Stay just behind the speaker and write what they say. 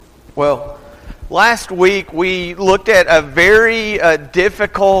Well, last week we looked at a very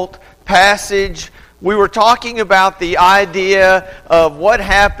difficult passage. We were talking about the idea of what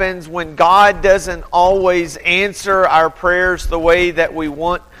happens when God doesn't always answer our prayers the way that we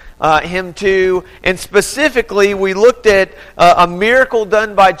want Him to. And specifically, we looked at a miracle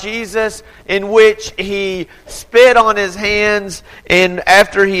done by Jesus in which He spit on His hands, and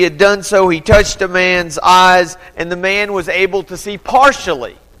after He had done so, He touched a man's eyes, and the man was able to see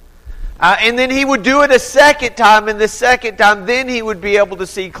partially. And then He would do it a second time, and the second time, then He would be able to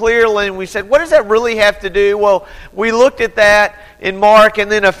see clearly. And we said, what does that really have to do? Well, we looked at that in Mark,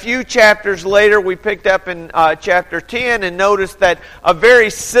 and then a few chapters later, we picked up in chapter 10 and noticed that a very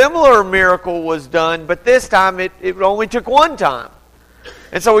similar miracle was done, but this time it only took one time.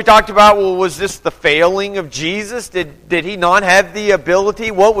 And so we talked about, well, was this the failing of Jesus? Did He not have the ability?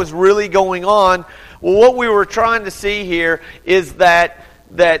 What was really going on? Well, what we were trying to see here is that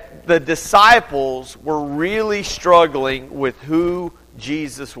the disciples were really struggling with who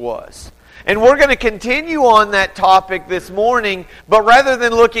Jesus was. And we're going to continue on that topic this morning, but rather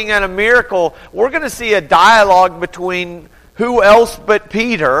than looking at a miracle, we're going to see a dialogue between who else but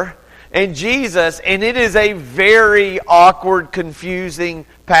Peter and Jesus, and it is a very awkward, confusing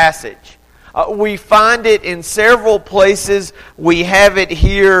passage. We find it in several places. We have it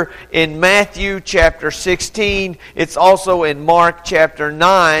here in Matthew chapter 16. It's also in Mark chapter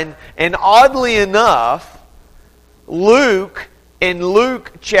 9. And oddly enough, Luke in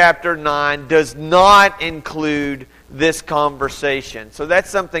Luke chapter 9 does not include this conversation. So that's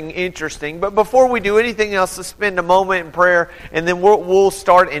something interesting. But before we do anything else, let's spend a moment in prayer, and then we'll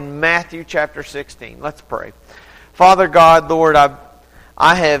start in Matthew chapter 16. Let's pray. Father God, Lord,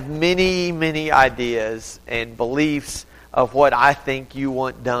 I have many, many ideas and beliefs of what I think you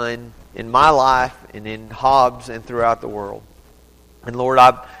want done in my life and in Hobbs and throughout the world. And Lord,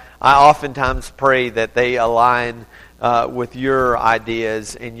 I oftentimes pray that they align with your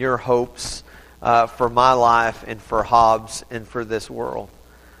ideas and your hopes for my life and for Hobbs and for this world.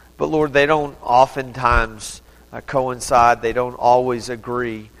 But Lord, they don't oftentimes coincide. They don't always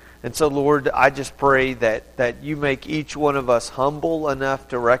agree. And so, Lord, I just pray that you make each one of us humble enough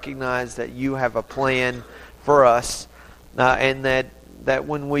to recognize that you have a plan for us, and that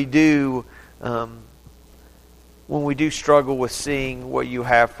when we do struggle with seeing what you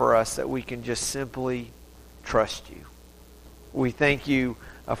have for us, that we can just simply trust you. We thank you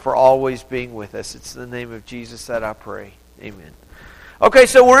for always being with us. It's in the name of Jesus that I pray. Amen. Okay,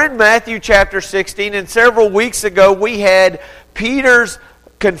 so we're in Matthew chapter 16, and several weeks ago we had Peter's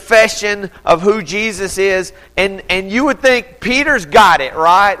confession of who Jesus is, and you would think Peter's got it,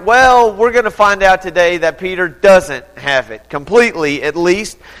 right? Well, we're going to find out today that Peter doesn't have it, completely at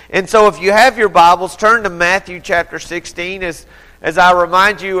least. And so if you have your Bibles, turn to Matthew chapter 16. As I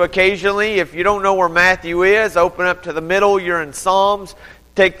remind you occasionally, if you don't know where Matthew is, open up to the middle, you're in Psalms.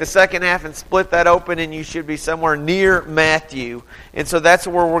 Take the second half and split that open, and you should be somewhere near Matthew. And so that's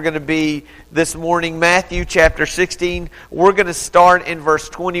where we're going to be this morning. Matthew chapter 16. We're going to start in verse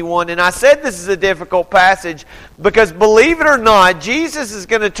 21. And I said this is a difficult passage because, believe it or not, Jesus is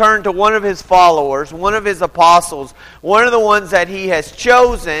going to turn to one of His followers, one of His apostles, one of the ones that He has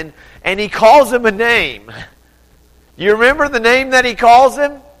chosen, and He calls him a name. You remember the name that He calls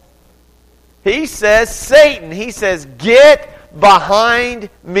him? He says Satan. He says, "Get behind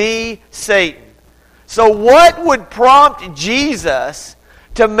me, Satan." So what would prompt Jesus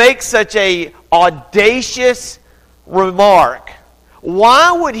to make such a audacious remark?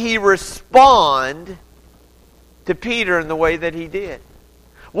 Why would He respond to Peter in the way that He did?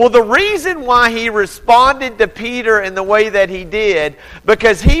 Well, the reason why He responded to Peter in the way that He did,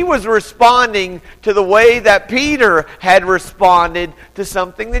 because He was responding to the way that Peter had responded to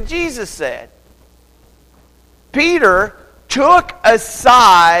something that Jesus said. Peter took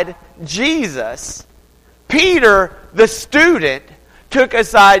aside Jesus. Peter, the student, took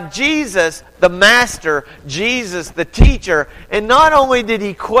aside Jesus, the master, Jesus, the teacher. And not only did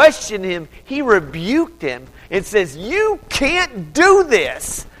he question him, he rebuked him. It says, "You can't do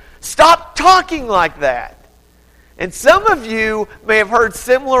this. Stop talking like that." And some of you may have heard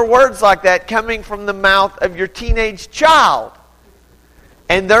similar words like that coming from the mouth of your teenage child.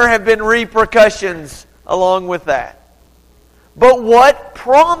 And there have been repercussions along with that. But what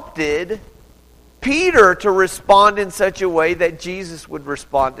prompted Peter to respond in such a way that Jesus would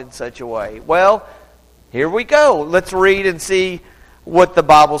respond in such a way? Well, here we go. Let's read and see what the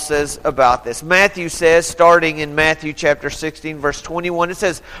Bible says about this. Matthew says, starting in Matthew chapter 16, verse 21, it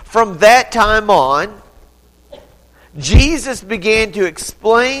says, "From that time on, Jesus began to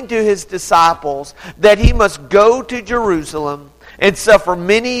explain to His disciples that He must go to Jerusalem and suffer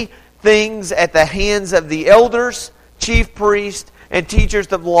many things at the hands of the elders, chief priests, and teachers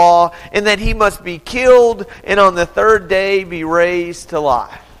of law, and that he must be killed and on the third day be raised to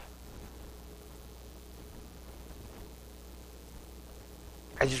life.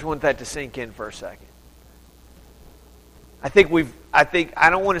 I just want that to sink in for a second. I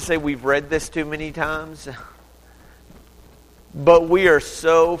don't want to say we've read this too many times, but we are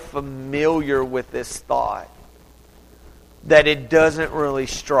so familiar with this thought that it doesn't really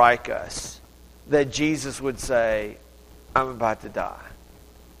strike us that Jesus would say, I'm about to die.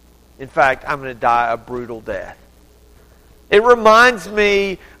 In fact, I'm going to die a brutal death. It reminds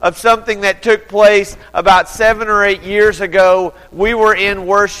me of something that took place about 7 or 8 years ago. We were in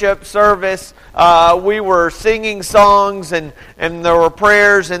worship service. We were singing songs and there were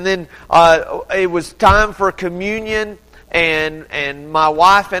prayers. And then it was time for communion. And my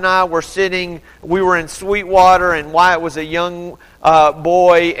wife and I were sitting. We were in Sweetwater, and Wyatt was a young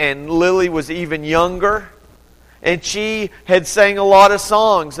boy, and Lily was even younger. And she had sang a lot of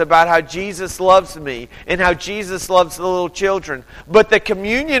songs about how Jesus loves me and how Jesus loves the little children. But the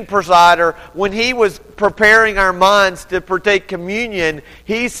communion presider, when he was preparing our minds to partake communion,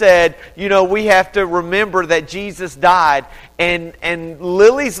 he said, we have to remember that Jesus died. And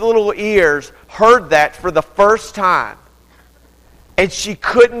Lily's little ears heard that for the first time. And she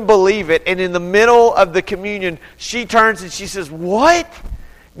couldn't believe it. And in the middle of the communion, she turns and she says, "What?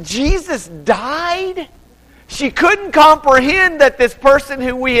 Jesus died?" She couldn't comprehend that this person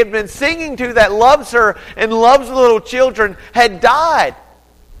who we had been singing to that loves her and loves little children had died.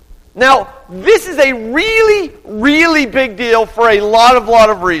 Now, this is a really, really big deal for a lot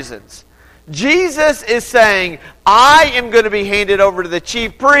of reasons. Jesus is saying, I am going to be handed over to the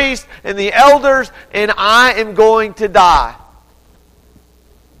chief priests and the elders, and I am going to die.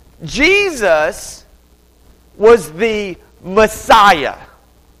 Jesus was the Messiah.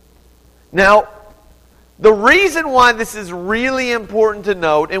 Now, the reason why this is really important to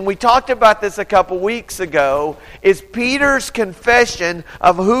note, and we talked about this a couple weeks ago, is Peter's confession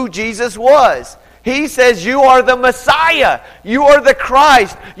of who Jesus was. He says, you are the Messiah. You are the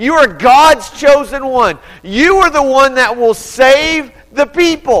Christ. You are God's chosen one. You are the one that will save the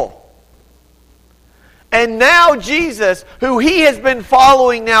people. And now Jesus, who he has been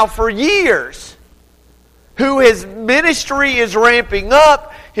following now for years, who his ministry is ramping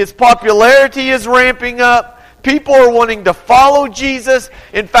up, his popularity is ramping up. People are wanting to follow Jesus.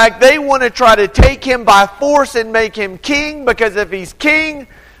 In fact, they want to try to take him by force and make him king, because if he's king,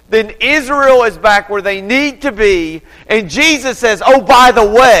 then Israel is back where they need to be. And Jesus says, oh, by the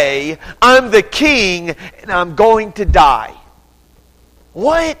way, I'm the king and I'm going to die.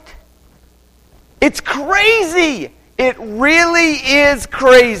 What? It's crazy. It really is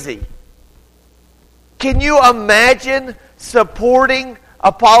crazy. Can you imagine supporting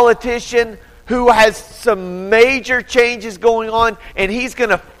a politician who has some major changes going on, and he's going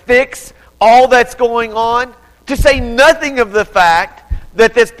to fix all that's going on? To say nothing of the fact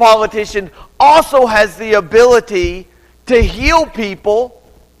that this politician also has the ability to heal people,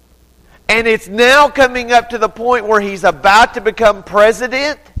 and it's now coming up to the point where he's about to become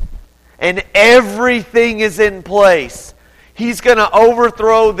president, and everything is in place. He's going to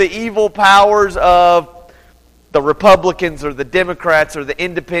overthrow the evil powers of the Republicans or the Democrats or the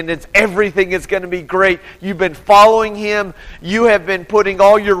Independents. Everything is going to be great. You've been following him. You have been putting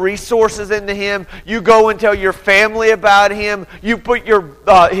all your resources into him. You go and tell your family about him. You put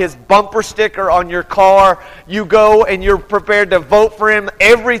his bumper sticker on your car. You go and you're prepared to vote for him.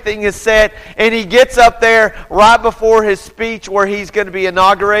 Everything is set. And he gets up there right before his speech where he's going to be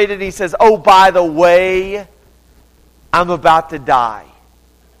inaugurated. He says, oh, by the way, I'm about to die.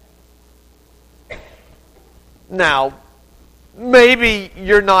 Now, maybe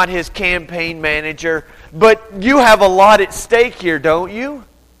you're not his campaign manager, but you have a lot at stake here, don't you?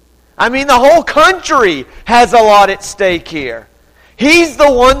 I mean, the whole country has a lot at stake here. He's the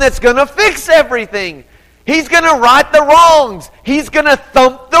one that's going to fix everything. He's going to right the wrongs. He's going to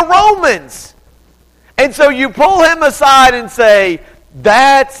thump the Romans. And so you pull him aside and say,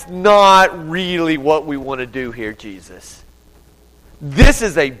 that's not really what we want to do here, Jesus. This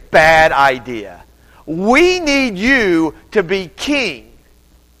is a bad idea. We need you to be king.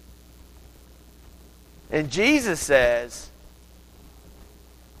 And Jesus says,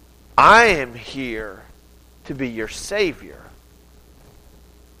 I am here to be your Savior,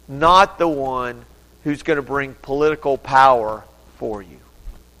 not the one who's going to bring political power for you.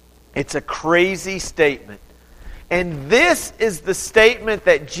 It's a crazy statement. And this is the statement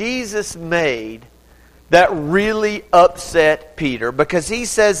that Jesus made that really upset Peter, because he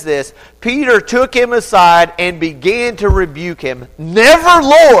says this, Peter took him aside and began to rebuke him. Never,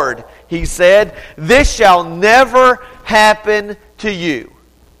 Lord, he said, "This shall never happen to you."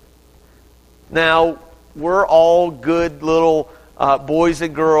 Now, we're all good little boys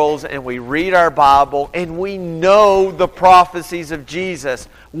and girls, and we read our Bible, and we know the prophecies of Jesus.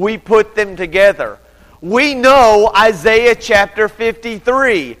 We put them together. We know Isaiah chapter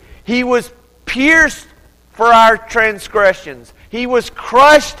 53. He was pierced for our transgressions. He was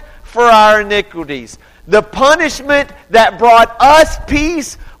crushed for our iniquities. The punishment that brought us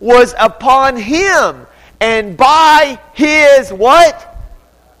peace was upon Him. And by His what?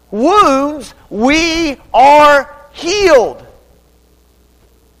 Wounds, we are healed.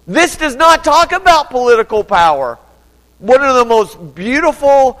 This does not talk about political power. One of the most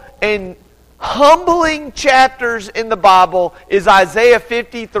beautiful and humbling chapters in the Bible is Isaiah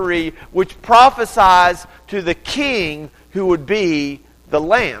 53, which prophesies to the king who would be the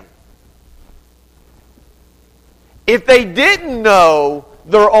Lamb. If they didn't know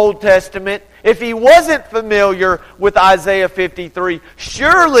their Old Testament, if he wasn't familiar with Isaiah 53,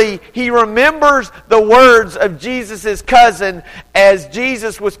 surely he remembers the words of Jesus' cousin as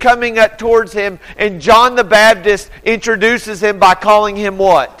Jesus was coming up towards him, and John the Baptist introduces him by calling him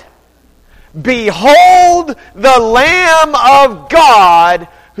what? "Behold the Lamb of God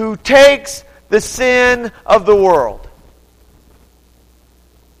who takes the sin of the world."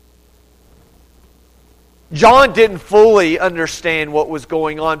 John didn't fully understand what was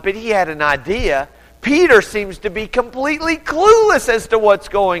going on, but he had an idea. Peter seems to be completely clueless as to what's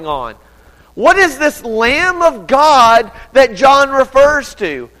going on. What is this Lamb of God that John refers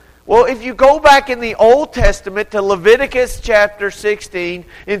to? Well, if you go back in the Old Testament to Leviticus chapter 16,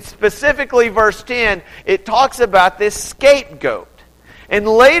 and specifically verse 10, it talks about this scapegoat. And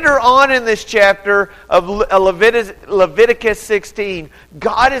later on in this chapter of Leviticus 16,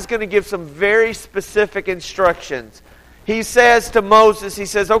 God is going to give some very specific instructions. He says to Moses, he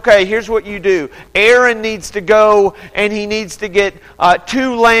says, okay, here's what you do. Aaron needs to go and he needs to get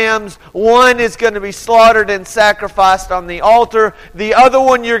 2 lambs. One is going to be slaughtered and sacrificed on the altar. The other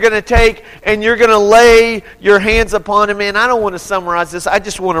one you're going to take and you're going to lay your hands upon him. And I don't want to summarize this. I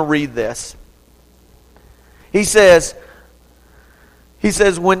just want to read this. He says,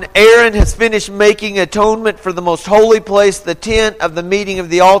 when Aaron has finished making atonement for the most holy place, the tent of the meeting of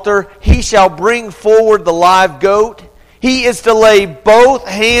the altar, he shall bring forward the live goat. He is to lay both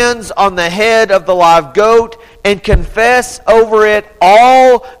hands on the head of the live goat and confess over it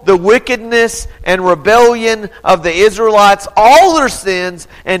all the wickedness and rebellion of the Israelites, all their sins,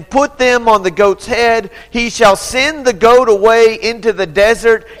 and put them on the goat's head. He shall send the goat away into the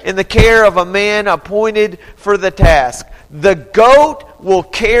desert in the care of a man appointed for the task. The goat will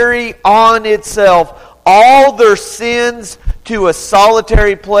carry on itself all their sins to a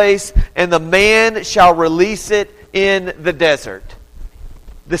solitary place, and the man shall release it in the desert.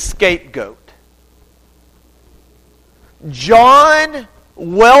 The scapegoat. John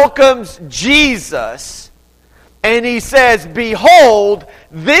welcomes Jesus, and he says, "Behold,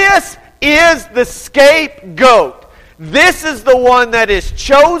 this is the scapegoat. This is the one that is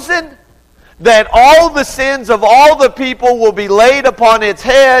chosen, that all the sins of all the people will be laid upon its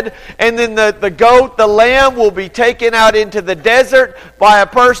head, and then the goat, the lamb, will be taken out into the desert by a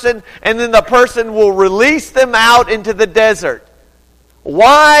person, and then the person will release them out into the desert."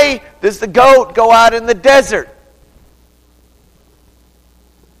 Why does the goat go out in the desert?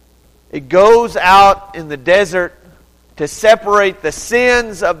 It goes out in the desert to separate the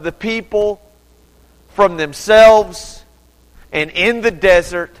sins of the people from themselves, and in the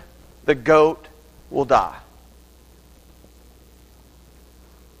desert, the goat will die.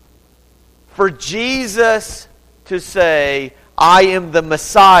 For Jesus to say, "I am the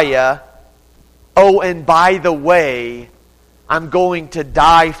Messiah, oh, and by the way, I'm going to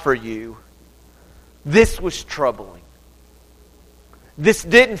die for you," this was troubling. This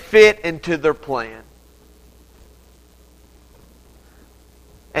didn't fit into their plan.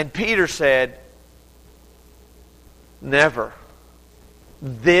 And Peter said, "Never.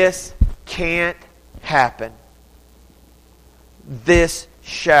 This can't happen. This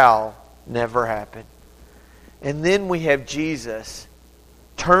shall never happen." And then we have Jesus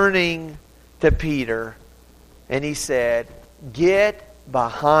turning to Peter, and he said, "Get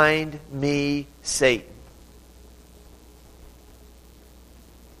behind me, Satan."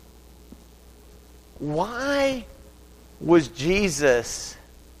 Why was Jesus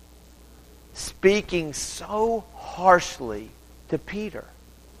speaking so harshly to Peter?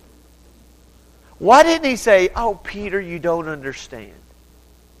 Why didn't he say, "Oh, Peter, you don't understand"?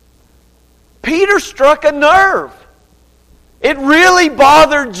 Peter struck a nerve. It really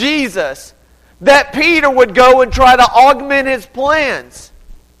bothered Jesus that Peter would go and try to augment his plans.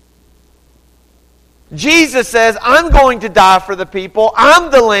 Jesus says, I'm going to die for the people.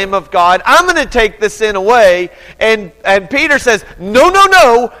 I'm the Lamb of God. I'm going to take the sin away. And Peter says,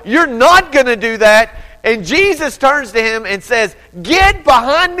 no, you're not going to do that. And Jesus turns to him and says, get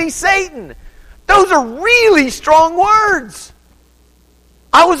behind me, Satan. Those are really strong words.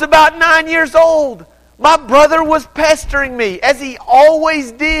 I was about 9 years old. My brother was pestering me, as he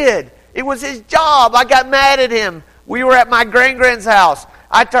always did. It was his job. I got mad at him. We were at my grand-grand's house.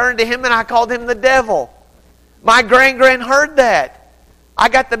 I turned to him and I called him the devil. My grand-grand heard that. I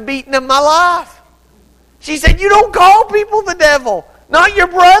got the beating of my life. She said, you don't call people the devil. Not your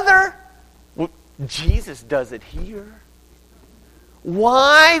brother. Well, Jesus does it here.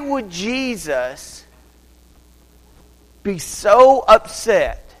 Why would Jesus be so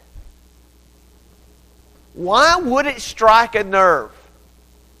upset? Why would it strike a nerve?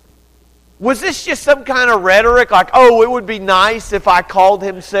 Was this just some kind of rhetoric like, oh, it would be nice if I called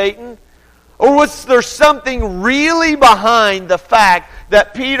him Satan? Or was there something really behind the fact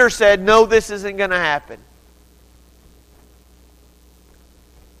that Peter said, no, this isn't going to happen?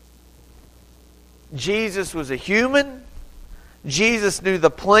 Jesus was a human. Jesus knew the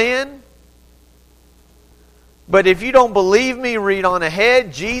plan. But if you don't believe me, read on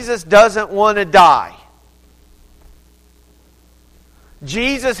ahead. Jesus doesn't want to die.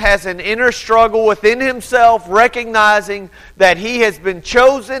 Jesus has an inner struggle within himself, recognizing that he has been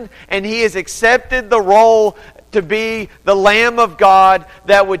chosen and he has accepted the role to be the Lamb of God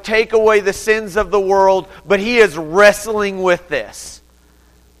that would take away the sins of the world, but he is wrestling with this.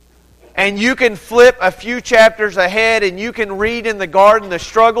 And you can flip a few chapters ahead and you can read in the garden the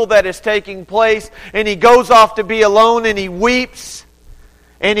struggle that is taking place, and he goes off to be alone and he weeps.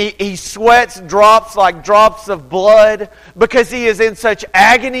 And he sweats drops like drops of blood because he is in such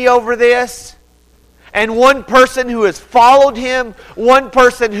agony over this. And one person who has followed him, one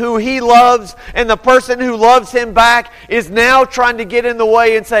person who he loves, and the person who loves him back is now trying to get in the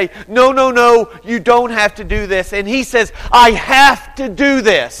way and say, no, you don't have to do this. And he says, I have to do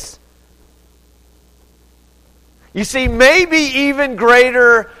this. You see, maybe even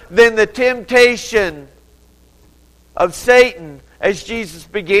greater than the temptation of Satan as Jesus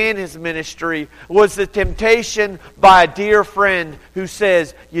began his ministry was the temptation by a dear friend who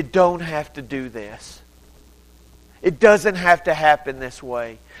says, you don't have to do this. It doesn't have to happen this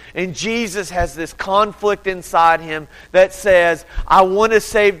way. And Jesus has this conflict inside him that says, I want to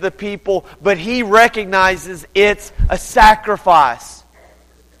save the people, but he recognizes it's a sacrifice.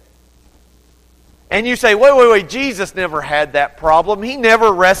 And you say, wait, Jesus never had that problem. He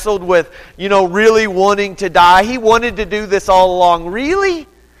never wrestled with, really wanting to die. He wanted to do this all along. Really?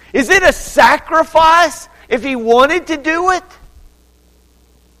 Is it a sacrifice if he wanted to do it?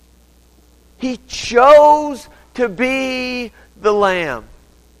 He chose to be the Lamb.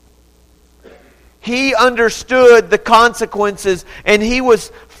 He understood the consequences, and he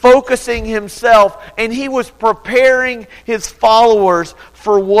was focusing himself, and he was preparing his followers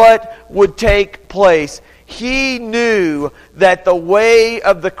for what would take place. He knew that the way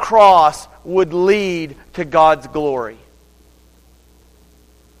of the cross would lead to God's glory.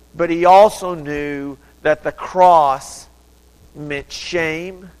 But he also knew that the cross meant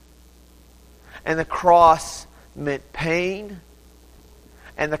shame, and the cross meant pain,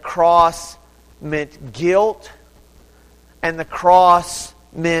 and the cross meant guilt, and the cross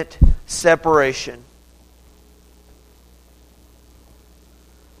meant separation.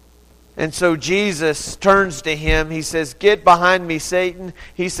 And so Jesus turns to him. He says, get behind me, Satan.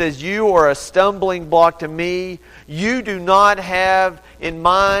 He says, you are a stumbling block to me. You do not have in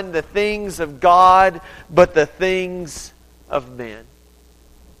mind the things of God, but the things of men.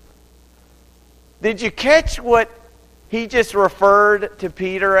 Did you catch what he just referred to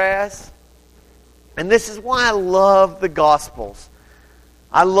Peter as? And this is why I love the Gospels.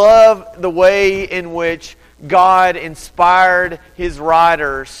 I love the way in which God inspired His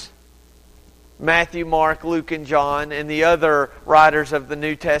writers, Matthew, Mark, Luke, and John, and the other writers of the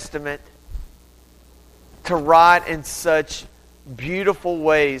New Testament, to write in such beautiful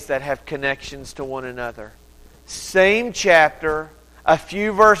ways that have connections to one another. Same chapter, a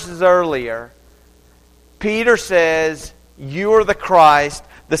few verses earlier, Peter says, you are the Christ,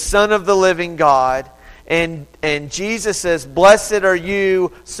 the Son of the living God. And Jesus says, blessed are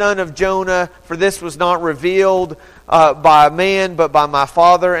you, son of Jonah, for this was not revealed by a man, but by my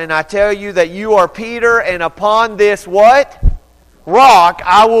Father. And I tell you that you are Peter, and upon this what? Rock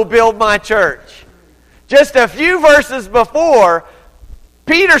I will build my church. Just a few verses before,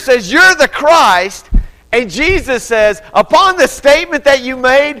 Peter says, you're the Christ. And Jesus says, upon the statement that you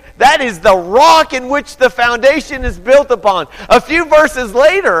made, that is the rock in which the foundation is built upon. A few verses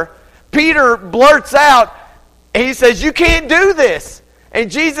later, Peter blurts out, he says, you can't do this. And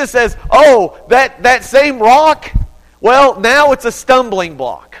Jesus says, oh, that same rock? Well, now it's a stumbling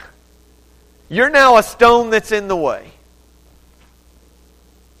block. You're now a stone that's in the way.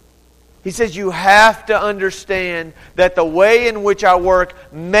 He says you have to understand that the way in which I work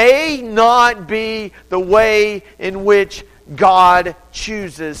may not be the way in which God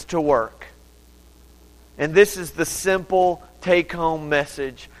chooses to work. And this is the simple take-home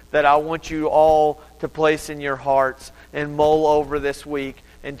message that I want you all to place in your hearts and mull over this week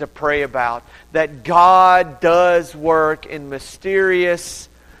and to pray about. That God does work in mysterious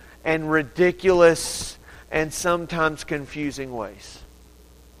and ridiculous and sometimes confusing ways.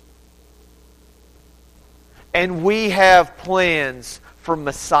 And we have plans for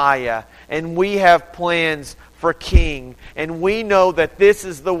Messiah, and we have plans for King, and we know that this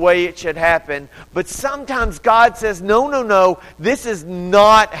is the way it should happen. But sometimes God says, no, this is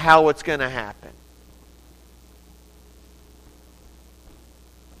not how it's going to happen.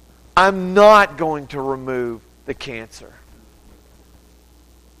 I'm not going to remove the cancer.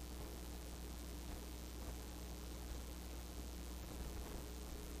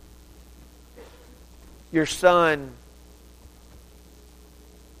 Your son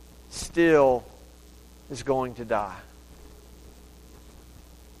still is going to die.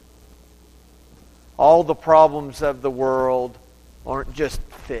 All the problems of the world aren't just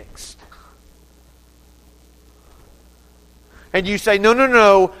fixed. And you say,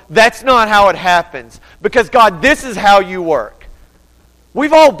 no, that's not how it happens. Because God, this is how you work.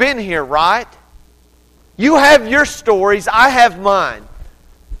 We've all been here, right? You have your stories, I have mine.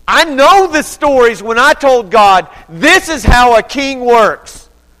 I know the stories when I told God, this is how a king works.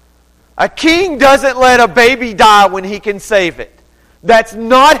 A king doesn't let a baby die when he can save it. That's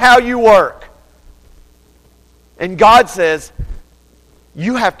not how you work. And God says,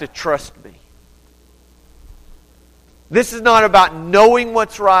 you have to trust me. This is not about knowing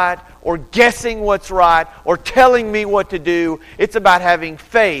what's right or guessing what's right or telling me what to do. It's about having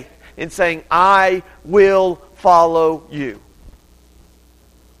faith and saying, I will follow you.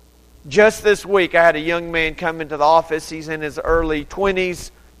 Just this week, I had a young man come into the office. He's in his early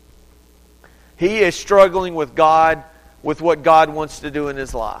 20s. He is struggling with God, with what God wants to do in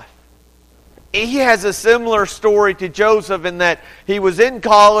his life. He has a similar story to Joseph in that he was in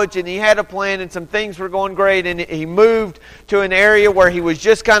college and he had a plan and some things were going great, and he moved to an area where he was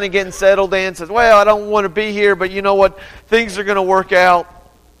just kind of getting settled in. Says, well, I don't want to be here, but you know what? Things are going to work out.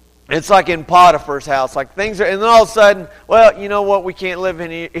 It's like in Potiphar's house. Like things are, and then all of a sudden, well, you know what? We can't live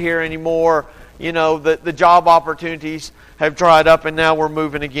here anymore. You know, the job opportunities have dried up, and now we're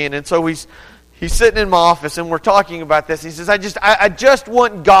moving again. And so he's sitting in my office, and we're talking about this. He says, I just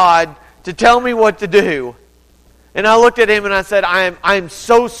want God to tell me what to do. And I looked at him and I said, I'm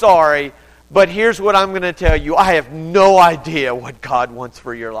so sorry, but here's what I'm going to tell you. I have no idea what God wants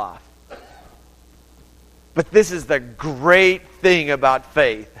for your life. But this is the great thing about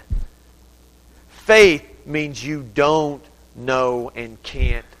faith. Faith means you don't know and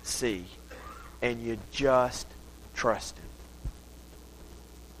can't see. And you just trust Him.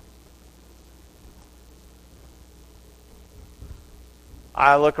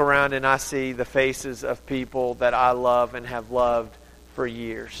 I look around and I see the faces of people that I love and have loved for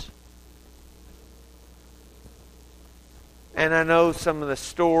years. And I know some of the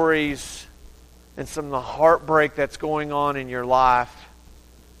stories and some of the heartbreak that's going on in your life.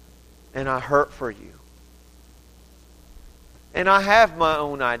 And I hurt for you. And I have my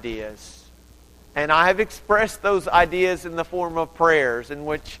own ideas. And I have expressed those ideas in the form of prayers in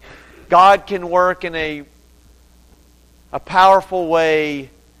which God can work in a powerful way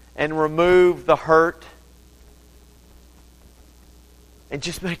and remove the hurt and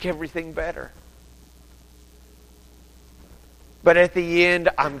just make everything better. But at the end,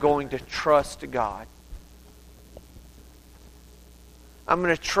 I'm going to trust God. I'm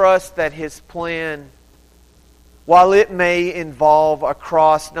going to trust that His plan, while it may involve a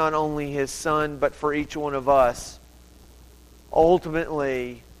cross, not only His Son, but for each one of us,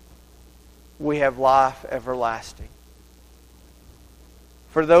 ultimately, we have life everlasting.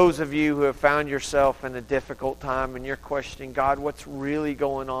 For those of you who have found yourself in a difficult time and you're questioning, God, what's really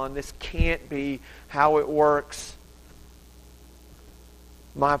going on? This can't be how it works.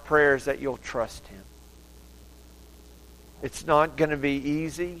 My prayer is that you'll trust Him. It's not going to be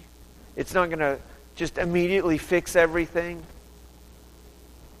easy. It's not going to just immediately fix everything.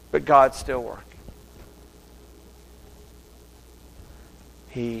 But God's still working.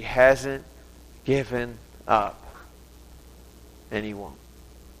 He hasn't given up. And He won't.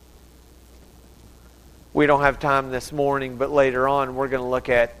 We don't have time this morning, but later on we're going to look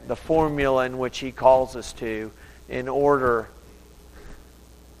at the formula in which He calls us to in order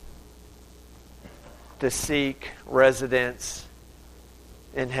to seek residence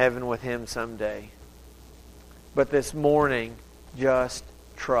in heaven with Him someday. But this morning, just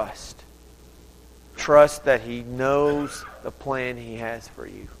trust. Trust that He knows the plan He has for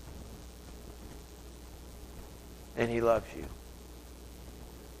you. And He loves you.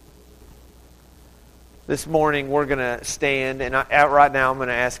 This morning we're going to stand, and right now I'm going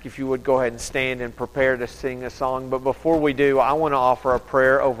to ask if you would go ahead and stand and prepare to sing a song. But before we do, I want to offer a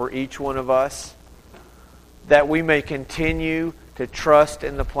prayer over each one of us that we may continue to trust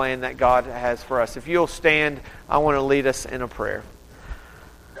in the plan that God has for us. If you'll stand, I want to lead us in a prayer.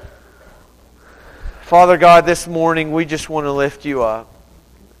 Father God, this morning we just want to lift you up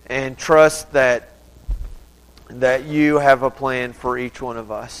and trust that you have a plan for each one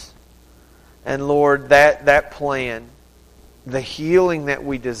of us. And Lord, that plan, the healing that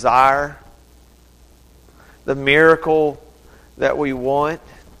we desire, the miracle that we want,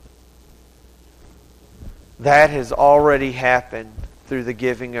 that has already happened through the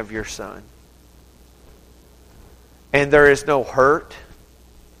giving of your Son. And there is no hurt.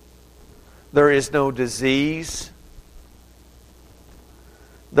 There is no disease.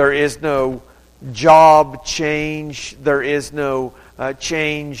 There is no job change. There is no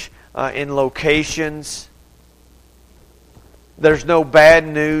change in locations. There's no bad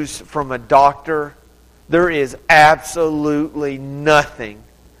news from a doctor. There is absolutely nothing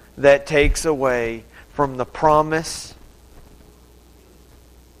that takes away from the promise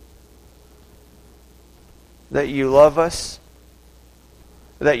that you love us,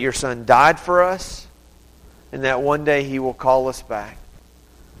 that your Son died for us, and that one day He will call us back.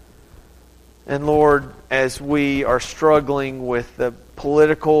 And Lord, as we are struggling with the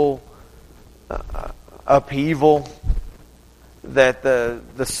political upheaval, that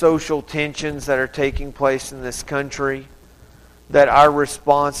the social tensions that are taking place in this country, that our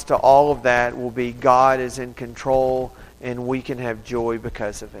response to all of that will be God is in control and we can have joy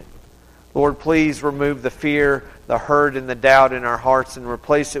because of it. Lord, please remove the fear, the hurt, and the doubt in our hearts and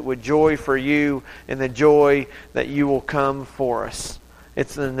replace it with joy for you and the joy that you will come for us.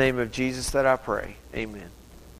 It's in the name of Jesus that I pray. Amen.